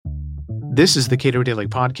This is the Cato Daily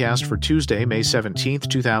Podcast for Tuesday, May 17th,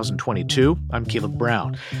 2022. I'm Caleb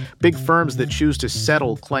Brown. Big firms that choose to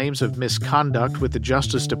settle claims of misconduct with the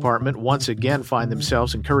Justice Department once again find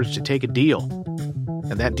themselves encouraged to take a deal.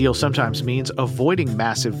 And that deal sometimes means avoiding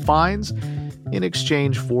massive fines in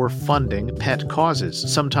exchange for funding pet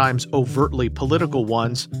causes, sometimes overtly political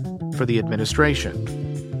ones, for the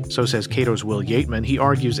administration. So says Cato's Will Yateman. He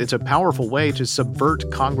argues it's a powerful way to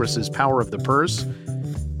subvert Congress's power of the purse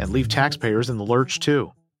and leave taxpayers in the lurch,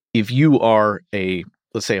 too. If you are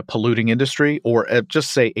let's say a polluting industry, or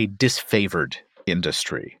just say a disfavored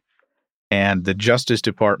industry, and the Justice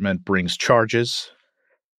Department brings charges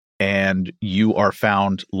and you are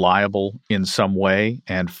found liable in some way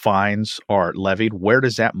and fines are levied, where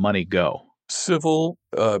does that money go? Civil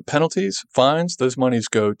penalties, fines, those monies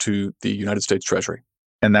go to the United States Treasury.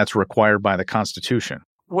 And that's required by the Constitution.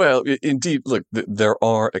 Well, indeed, look, there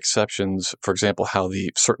are exceptions. For example, how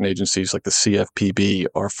the certain agencies like the CFPB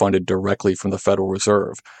are funded directly from the Federal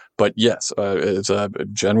Reserve. But yes, as a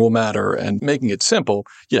general matter and making it simple,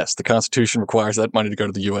 yes, the Constitution requires that money to go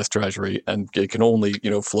to the U.S. Treasury, and it can only,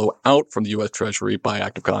 flow out from the U.S. Treasury by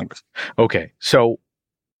act of Congress. Okay, so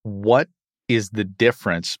what is the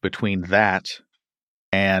difference between that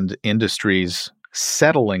and industries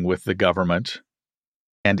settling with the government?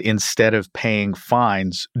 And instead of paying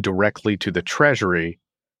fines directly to the Treasury,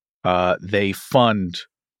 they fund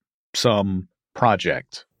some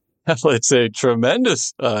project. It's a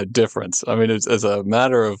tremendous difference. I mean, it's, as a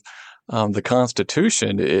matter of the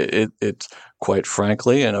Constitution, it's quite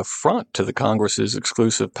frankly an affront to the Congress's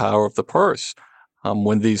exclusive power of the purse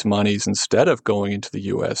when these monies, instead of going into the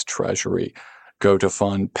U.S. Treasury, go to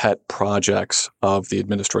fund pet projects of the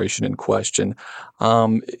administration in question.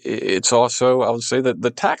 It's also, I would say, that the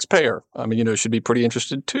taxpayer, should be pretty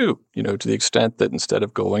interested too, to the extent that instead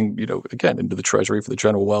of going, again, into the Treasury for the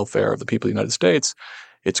general welfare of the people of the United States,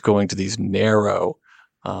 it's going to these narrow,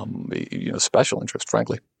 special interests,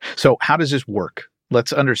 frankly. So how does this work?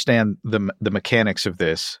 Let's understand the mechanics of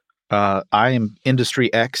this. I am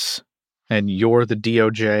Industry X and you're the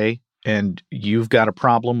DOJ. And you've got a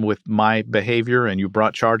problem with my behavior and you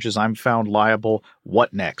brought charges, I'm found liable.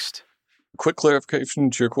 What next? Quick clarification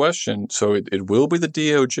to your question. So it will be the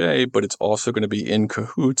DOJ, but it's also going to be in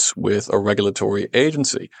cahoots with a regulatory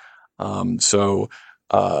agency. Who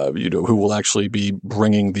will actually be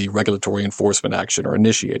bringing the regulatory enforcement action or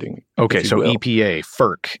initiating. Okay, so EPA,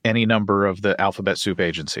 FERC, any number of the alphabet soup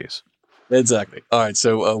agencies. Exactly. All right.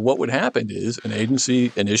 So what would happen is an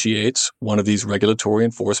agency initiates one of these regulatory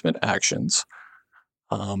enforcement actions.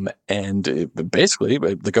 Basically,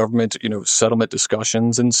 the government, settlement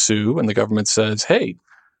discussions ensue, and the government says, hey,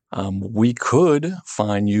 we could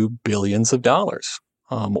fine you billions of dollars,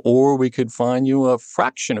 or we could fine you a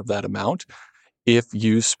fraction of that amount if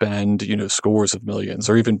you spend, scores of millions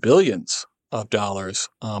or even billions of dollars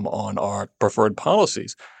on our preferred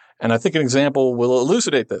policies. And I think an example will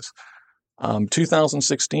elucidate this.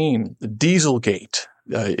 2016, Dieselgate.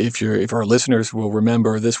 If our listeners will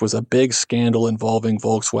remember, this was a big scandal involving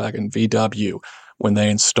Volkswagen VW when they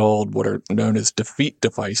installed what are known as defeat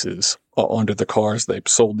devices onto the cars they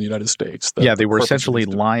sold in the United States. They were essentially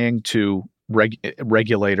lying to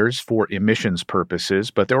regulators for emissions purposes,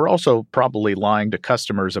 but they were also probably lying to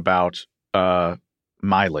customers about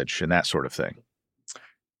mileage and that sort of thing.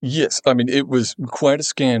 Yes. I mean, it was quite a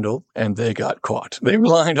scandal and they got caught. They were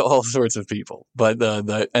lying to all sorts of people, but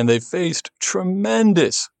and they faced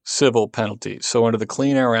tremendous civil penalties. So under the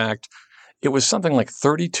Clean Air Act, it was something like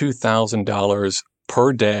 $32,000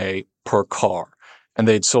 per day per car. And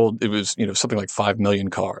they'd sold, it was, something like 5 million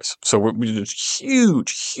cars. So it was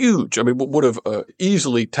huge. I mean, would have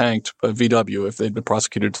easily tanked VW if they'd been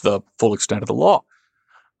prosecuted to the full extent of the law.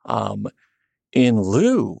 In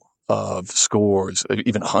lieu of scores,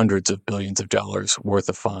 even hundreds of billions of dollars worth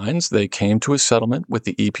of fines, they came to a settlement with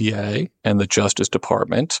the EPA and the Justice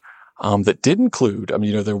Department that did include,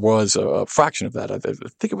 there was a fraction of that. I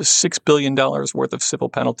think it was $6 billion worth of civil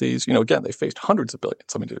penalties. Again, they faced hundreds of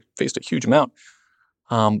billions. They faced a huge amount.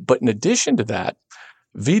 But in addition to that,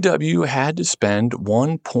 VW had to spend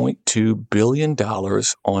 $1.2 billion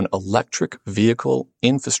on electric vehicle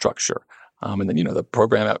infrastructure. And then, the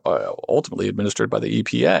program ultimately administered by the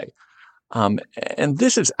EPA. And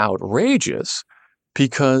this is outrageous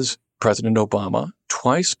because President Obama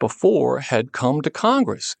twice before had come to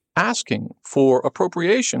Congress asking for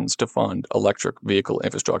appropriations to fund electric vehicle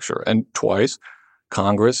infrastructure. And twice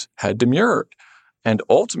Congress had demurred. And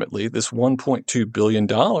ultimately, this $1.2 billion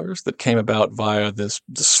that came about via this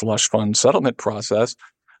slush fund settlement process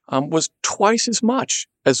was twice as much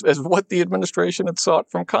as what the administration had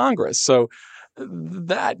sought from Congress. So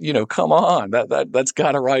that, come on, that's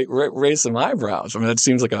got to raise some eyebrows. I mean, that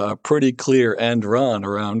seems like a pretty clear end run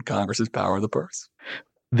around Congress's power of the purse.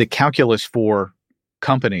 The calculus for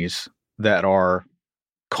companies that are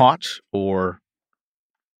caught or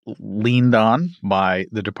leaned on by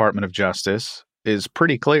the Department of Justice is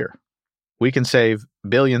pretty clear. We can save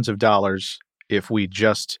billions of dollars if we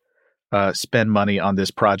just spend money on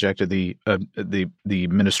this project. The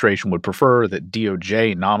administration would prefer that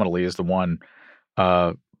DOJ nominally is the one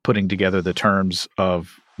putting together the terms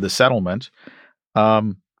of the settlement.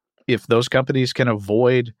 If those companies can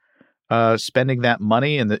avoid spending that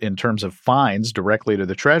money in terms of fines directly to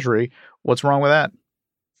the Treasury, what's wrong with that?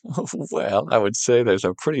 Well, I would say there's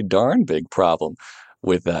a pretty darn big problem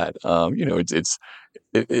with that.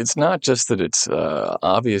 It's not just that it's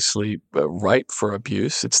obviously ripe for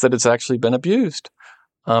abuse; it's that it's actually been abused.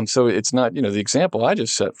 So it's not, the example I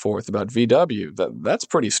just set forth about VW. That's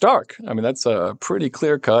pretty stark. I mean, that's a pretty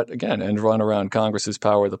clear cut, again, end run around Congress's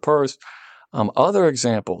power of the purse. Other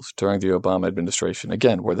examples during the Obama administration,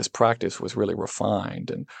 again, where this practice was really refined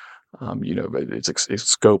and its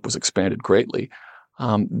scope was expanded greatly.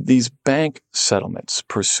 These bank settlements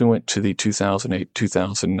pursuant to the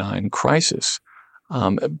 2008-2009 crisis,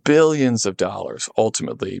 billions of dollars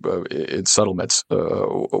ultimately in settlements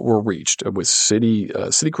were reached with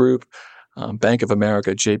Citigroup, Bank of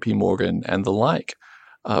America, J.P. Morgan, and the like.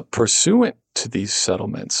 Pursuant to these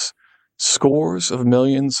settlements, scores of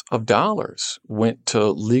millions of dollars went to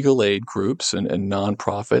legal aid groups and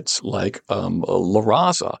nonprofits like La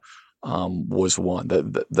Raza. Was one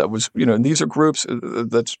that was, and these are groups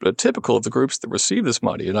that's typical of the groups that receive this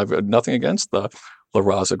money. And I've got nothing against the La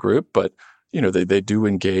Raza group, but, they do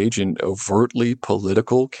engage in overtly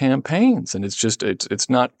political campaigns. And it's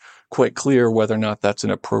not quite clear whether or not that's an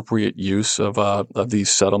appropriate use of these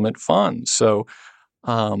settlement funds. So,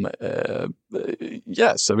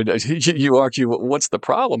 yes, I mean, you argue, what's the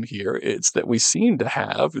problem here? It's that we seem to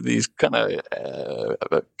have these kind of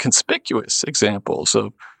conspicuous examples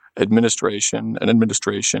of administration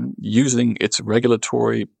using its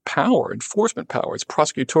regulatory power, enforcement power, its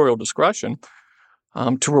prosecutorial discretion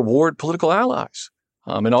to reward political allies,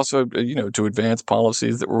 and also to advance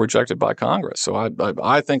policies that were rejected by Congress. So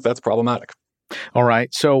I think that's problematic. All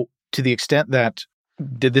right. So to the extent that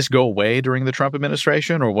did this go away during the Trump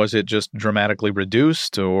administration, or was it just dramatically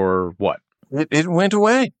reduced, or what? It went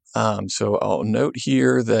away. So I'll note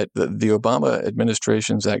here that the Obama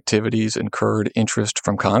administration's activities incurred interest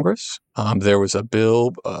from Congress. There was a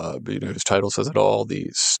bill, whose title says it all, the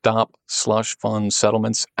Stop Slush Fund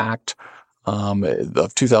Settlements Act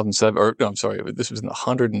of 2007. This was in the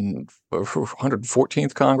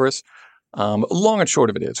 114th Congress. Long and short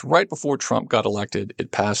of it is, right before Trump got elected,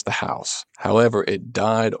 it passed the House. However, it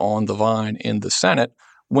died on the vine in the Senate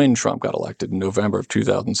when Trump got elected in November of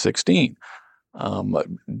 2016.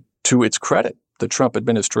 To its credit, the Trump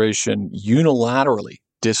administration unilaterally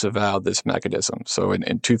disavowed this mechanism. So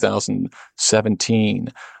in 2017,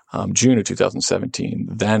 June of 2017,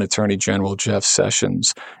 then Attorney General Jeff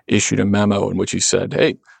Sessions issued a memo in which he said,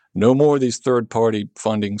 hey, no more of these third-party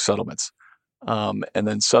funding settlements. And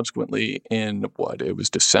then subsequently it was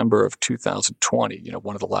December of 2020,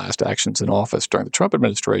 one of the last actions in office during the Trump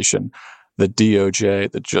administration, the DOJ,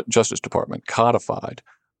 the Justice Department, codified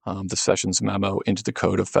the Sessions memo into the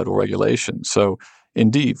Code of Federal Regulations. So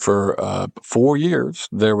indeed, for 4 years,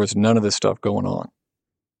 there was none of this stuff going on.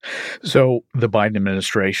 So the Biden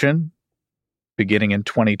administration, beginning in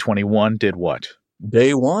 2021, did what?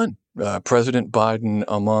 Day one, President Biden,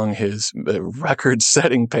 among his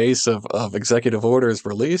record-setting pace of executive orders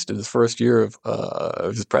released in his first year of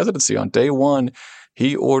his presidency, on day one,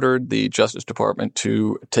 he ordered the Justice Department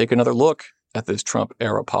to take another look at this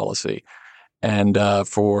Trump-era policy. And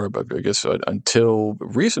until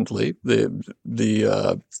recently,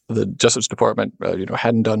 the Justice Department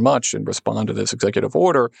hadn't done much in response to this executive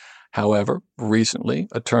order. However, recently,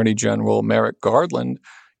 Attorney General Merrick Garland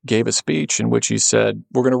gave a speech in which he said,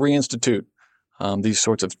 we're going to reinstitute these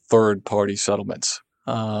sorts of third-party settlements.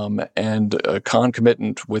 And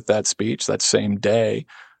concomitant with that speech, that same day,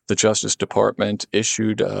 the Justice Department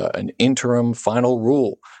issued an interim final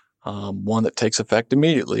rule, one that takes effect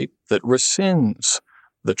immediately, that rescinds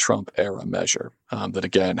the Trump-era measure that,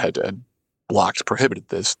 again, had prohibited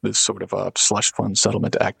this sort of slush fund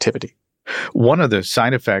settlement activity. One of the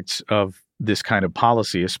side effects of this kind of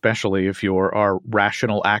policy, especially if you're a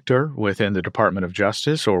rational actor within the Department of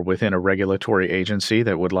Justice or within a regulatory agency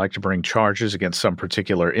that would like to bring charges against some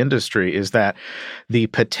particular industry, is that the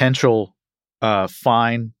potential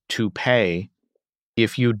fine to pay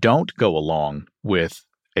if you don't go along with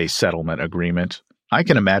a settlement agreement I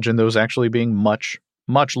can imagine those actually being much,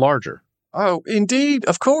 much larger. Oh, indeed.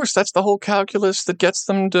 Of course. That's the whole calculus that gets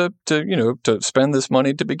them to spend this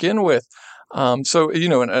money to begin with. And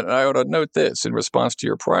I ought to note this in response to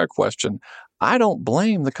your prior question. I don't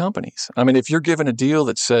blame the companies. I mean, if you're given a deal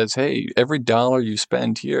that says, hey, every dollar you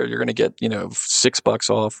spend here, you're going to get, $6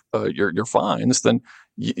 off your fines, then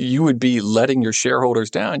you would be letting your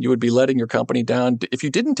shareholders down. You would be letting your company down if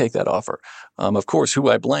you didn't take that offer. Of course,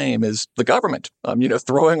 who I blame is the government,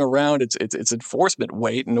 throwing around its enforcement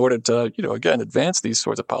weight in order to, again, advance these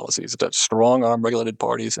sorts of policies, to strong arm regulated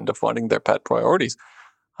parties into funding their pet priorities.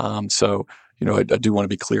 I do want to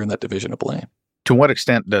be clear in that division of blame. To what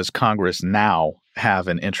extent does Congress now have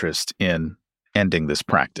an interest in ending this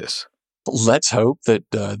practice? Let's hope that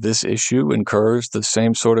this issue incurs the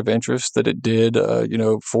same sort of interest that it did,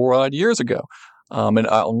 4 odd years ago. And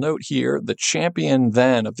I'll note here, the champion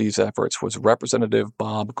then of these efforts was Representative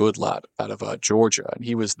Bob Goodlatte out of Georgia, and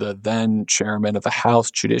he was the then chairman of the House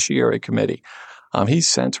Judiciary Committee. He's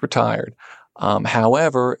since retired.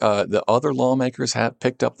 However, the other lawmakers have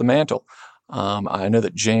picked up the mantle. I know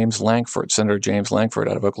that Senator James Lankford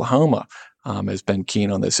out of Oklahoma, has been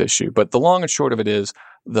keen on this issue. But the long and short of it is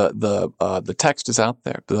the text is out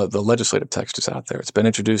there. The legislative text is out there. It's been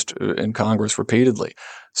introduced in Congress repeatedly.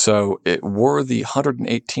 So were the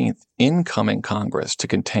 118th incoming Congress to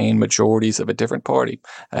contain majorities of a different party,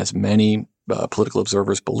 as many political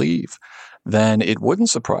observers believe, then it wouldn't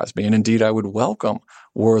surprise me. And indeed, I would welcome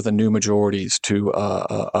were the new majorities to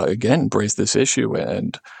again embrace this issue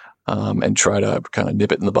and try to kind of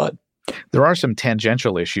nip it in the bud. There are some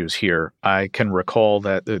tangential issues here. I can recall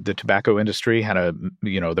that the tobacco industry had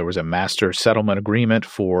there was a master settlement agreement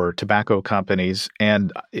for tobacco companies.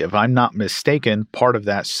 And if I'm not mistaken, part of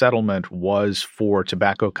that settlement was for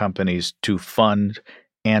tobacco companies to fund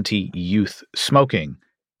anti-youth smoking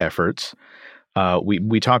efforts.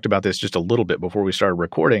 We talked about this just a little bit before we started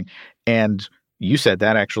recording, and you said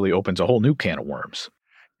that actually opens a whole new can of worms.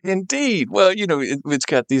 Indeed. Well, it's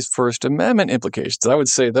got these First Amendment implications. I would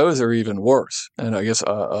say those are even worse. And I guess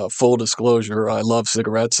full disclosure, I love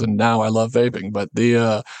cigarettes and now I love vaping. But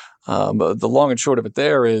the long and short of it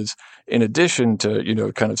there is, in addition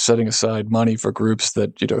to, kind of setting aside money for groups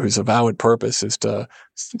that, whose avowed purpose is to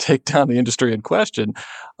take down the industry in question,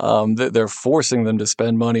 they're forcing them to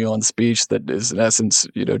spend money on speech that is, in essence,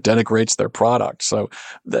 denigrates their product. So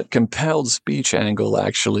that compelled speech angle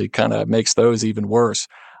actually kind of makes those even worse.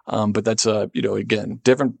 But that's again,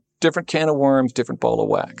 different can of worms, different ball of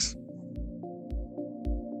wax.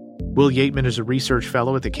 Will Yeatman is a research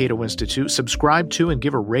fellow at the Cato Institute. Subscribe to and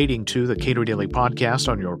give a rating to the Cato Daily Podcast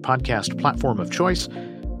on your podcast platform of choice,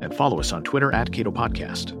 and follow us on Twitter @Cato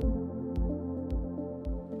Podcast.